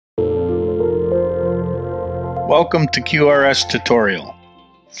Welcome to QRS tutorial.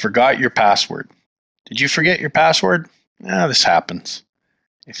 Forgot your password. Did you forget your password? This happens.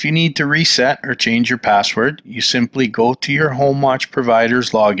 If you need to reset or change your password, you simply go to your Home Watch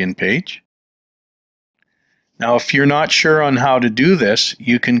provider's login page. Now, if you're not sure on how to do this,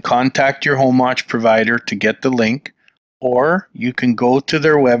 you can contact your Home Watch provider to get the link, or you can go to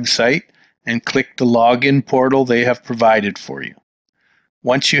their website and click the login portal they have provided for you.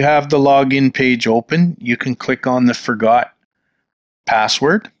 Once you have the login page open, you can click on the Forgot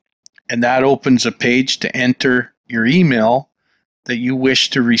Password, and that opens a page to enter your email that you wish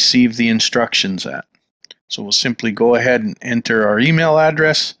to receive the instructions at. So we'll simply go ahead and enter our email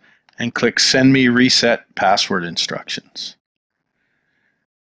address and click Send Me Reset Password Instructions.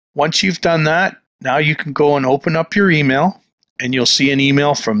 Once you've done that, now you can go and open up your email, and you'll see an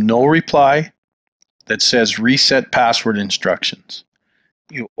email from No Reply that says Reset Password Instructions.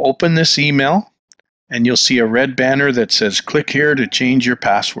 You open this email and you'll see a red banner that says click here to change your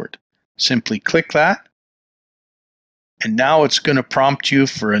password. Simply click that, and now it's going to prompt you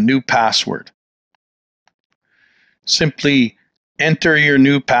for a new password. Simply enter your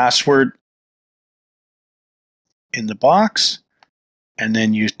new password in the box, and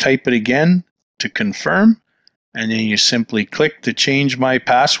then you type it again to confirm, and then you simply click to change my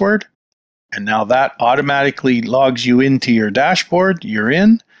password. And now that automatically logs you into your dashboard. You're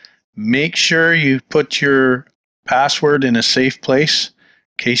in. Make sure you put your password in a safe place.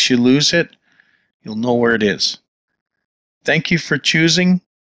 In case you lose it, you'll know where it is. Thank you for choosing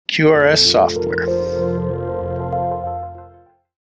QRS software.